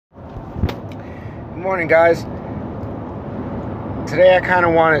Good morning, guys. Today I kind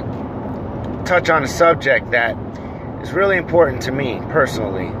of want to touch on a subject that is really important to me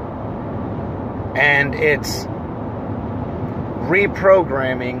personally, and it's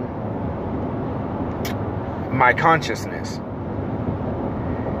reprogramming my consciousness.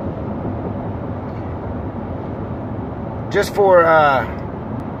 Just for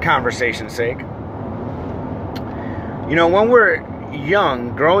conversation's sake, you know, when we're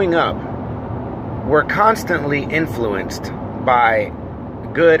young, growing up, we're constantly influenced by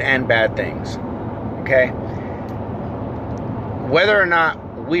good and bad things, okay? Whether or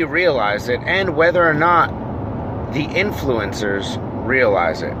not we realize it, and whether or not the influencers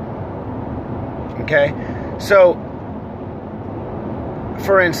realize it, okay? So,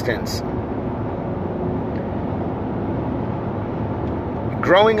 for instance,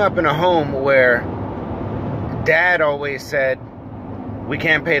 growing up in a home where Dad always said, we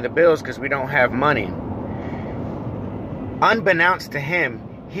can't pay the bills because we don't have money. Unbeknownst to him,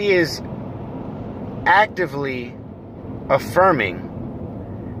 he is actively affirming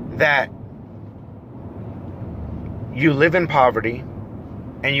that you live in poverty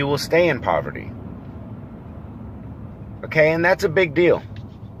and you will stay in poverty. Okay, and that's a big deal.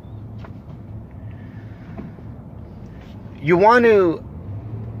 You want to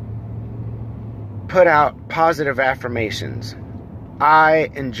put out positive affirmations. I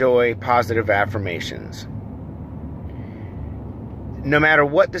enjoy positive affirmations. No matter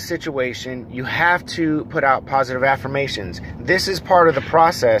what the situation, you have to put out positive affirmations. This is part of the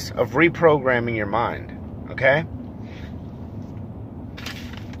process of reprogramming your mind, okay?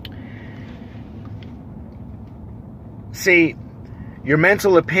 See, your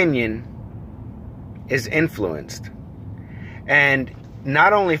mental opinion is influenced. And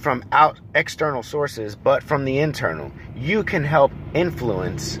not only from external sources, but from the internal. You can help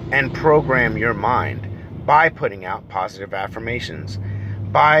influence and program your mind by putting out positive affirmations,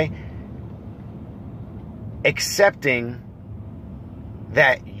 by accepting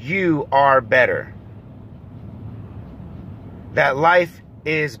that you are better, that life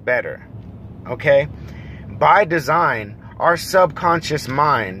is better, okay? By design, our subconscious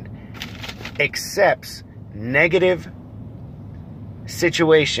mind accepts negative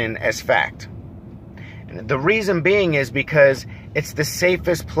situation as fact. And the reason being is because it's the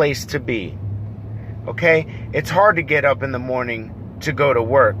safest place to be. Okay? It's hard to get up in the morning to go to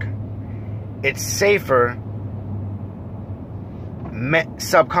work. It's safer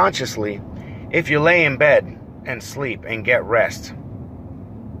subconsciously if you lay in bed and sleep and get rest.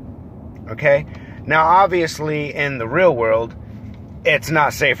 Okay? Now obviously in the real world, it's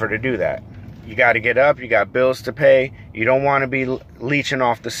not safer to do that. You got to get up, you got bills to pay, you don't want to be leeching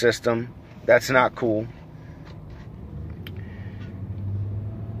off the system. That's not cool.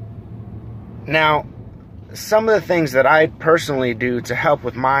 Now, some of the things that I personally do to help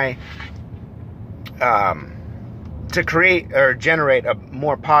with my, to create or generate a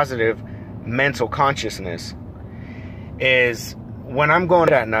more positive mental consciousness is when I'm going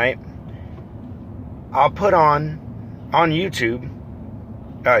at night, I'll put on YouTube,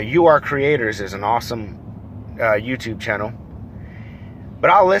 You Are Creators is an awesome YouTube channel. But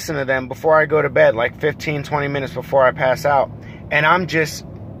I'll listen to them before I go to bed, like 15-20 minutes before I pass out. And I'm just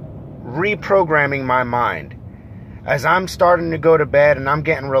reprogramming my mind. As I'm starting to go to bed and I'm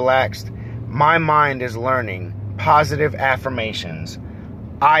getting relaxed, my mind is learning positive affirmations.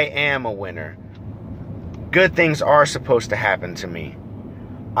 I am a winner. Good things are supposed to happen to me.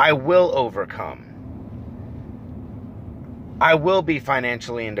 I will overcome. I will be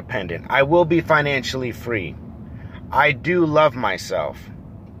financially independent. I will be financially free. I do love myself.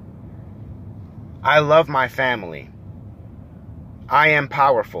 I love my family. I am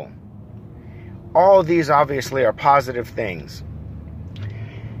powerful. All these obviously are positive things.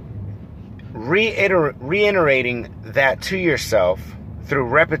 Reiterating that to yourself through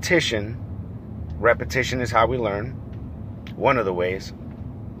repetition. Repetition is how we learn. One of the ways.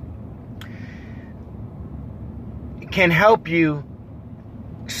 Can help you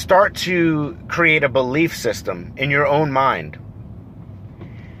start to create a belief system in your own mind.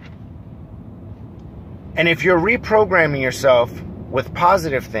 And if you're reprogramming yourself with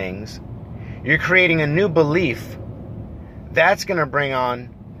positive things, you're creating a new belief that's going to bring on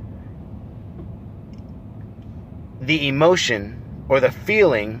the emotion or the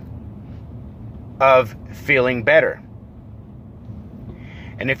feeling of feeling better.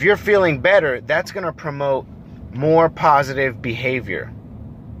 And if you're feeling better, that's going to promote more positive behavior.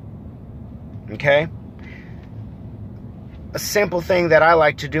 Okay? A simple thing that I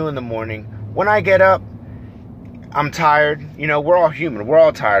like to do in the morning, when I get up, I'm tired. You know, we're all human. We're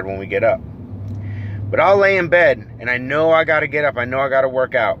all tired when we get up. But I'll lay in bed and I know I got to get up. I know I got to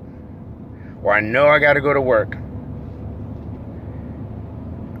work out. Or I know I got to go to work.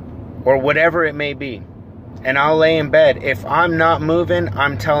 Or whatever it may be. And I'll lay in bed. If I'm not moving,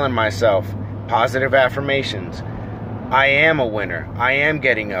 I'm telling myself positive affirmations. I am a winner. I am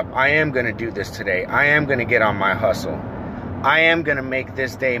getting up. I am going to do this today. I am going to get on my hustle. I am going to make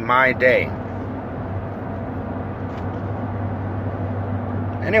this day my day.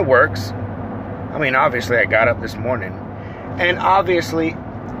 And it works. I mean, obviously I got up this morning. And obviously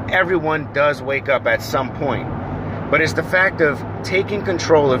everyone does wake up at some point. But it's the fact of taking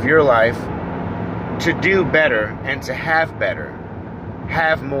control of your life to do better and to have better.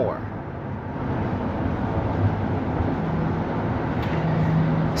 Have more.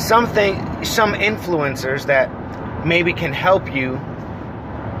 Some influencers that maybe can help you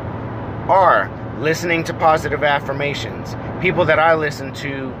are listening to positive affirmations. People that I listen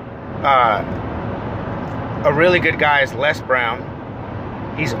to, a really good guy is Les Brown.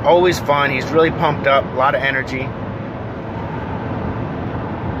 He's always fun. He's really pumped up, a lot of energy.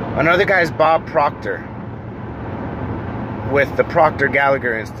 Another guy is Bob Proctor with the Proctor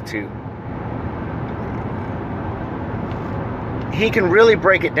Gallagher Institute. He can really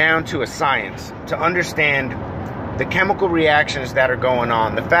break it down to a science to understand the chemical reactions that are going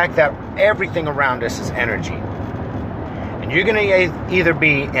on. The fact that everything around us is energy. And you're going to either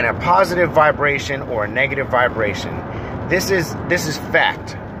be in a positive vibration or a negative vibration. This is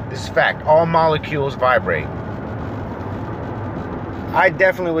fact. This is fact. All molecules vibrate. I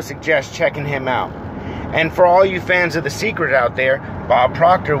definitely would suggest checking him out. And for all you fans of The Secret out there, Bob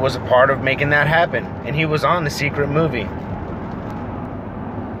Proctor was a part of making that happen. And he was on The Secret movie.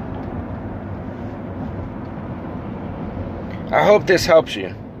 I hope this helps you.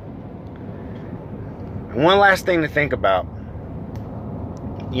 And one last thing to think about.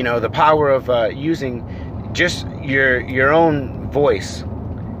 You know, the power of using just your own voice.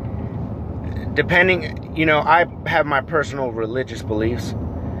 Depending, you know, I have my personal religious beliefs.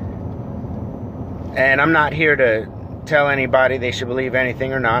 And I'm not here to tell anybody they should believe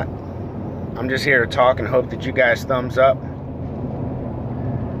anything or not. I'm just here to talk and hope that you guys thumbs up.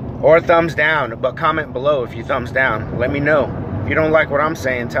 Or thumbs down. But comment below if you thumbs down. Let me know. If you don't like what I'm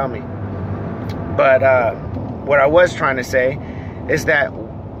saying, tell me. But what I was trying to say is that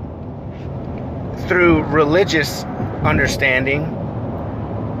through religious understanding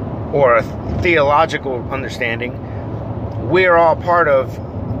or a theological understanding, we're all part of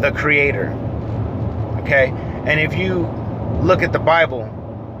the Creator. Okay? And if you look at the Bible,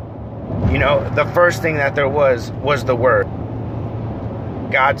 you know, the first thing that there was the Word.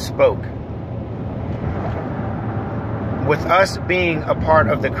 God spoke. With us being a part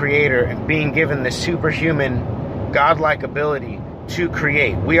of the Creator and being given the superhuman, godlike ability to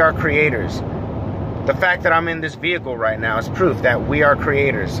create, we are creators. The fact that I'm in this vehicle right now is proof that we are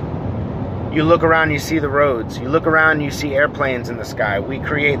creators. You look around, you see the roads. You look around, you see airplanes in the sky. We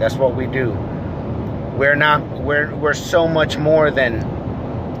create. That's what we do. We're so much more than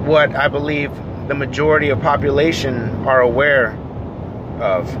what I believe the majority of population are aware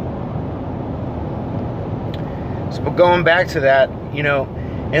of. So, but going back to that, you know,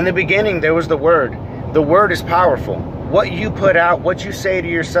 in the beginning there was the Word. The Word is powerful. What you put out, what you say to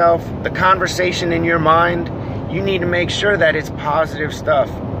yourself, the conversation in your mind, you need to make sure that it's positive stuff.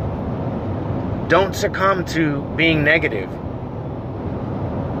 Don't succumb to being negative.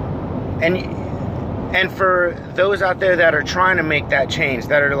 And for those out there that are trying to make that change,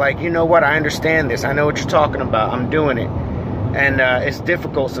 that are like, you know what, I understand this. I know what you're talking about. I'm doing it. And it's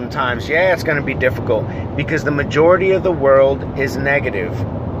difficult sometimes. Yeah, it's going to be difficult because the majority of the world is negative.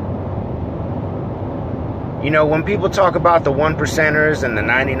 You know, when people talk about the 1%ers and the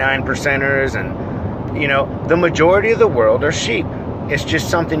 99%ers and, you know, the majority of the world are sheep. It's just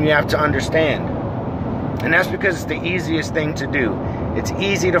something you have to understand. And that's because it's the easiest thing to do. It's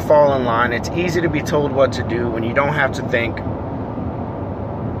easy to fall in line. It's easy to be told what to do when you don't have to think.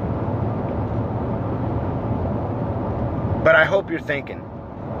 But I hope you're thinking.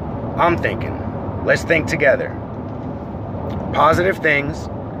 I'm thinking. Let's think together. Positive things.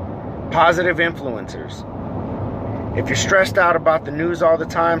 Positive influencers. If you're stressed out about the news all the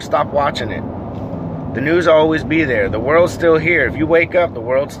time, stop watching it. The news will always be there. The world's still here. If you wake up, the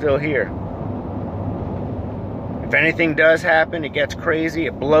world's still here. If anything does happen, it gets crazy,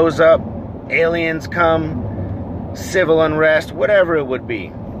 it blows up, aliens come, civil unrest, whatever it would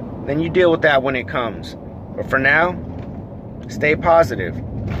be, then you deal with that when it comes. But for now, stay positive.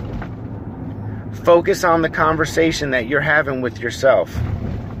 Focus on the conversation that you're having with yourself.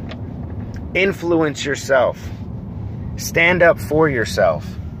 Influence yourself. Stand up for yourself.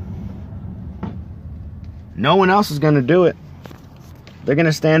 No one else is going to do it. They're going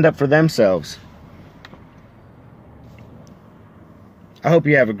to stand up for themselves. I hope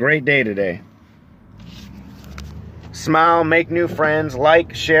you have a great day today. Smile, make new friends,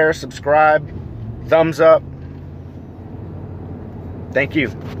 like, share, subscribe, thumbs up. Thank you.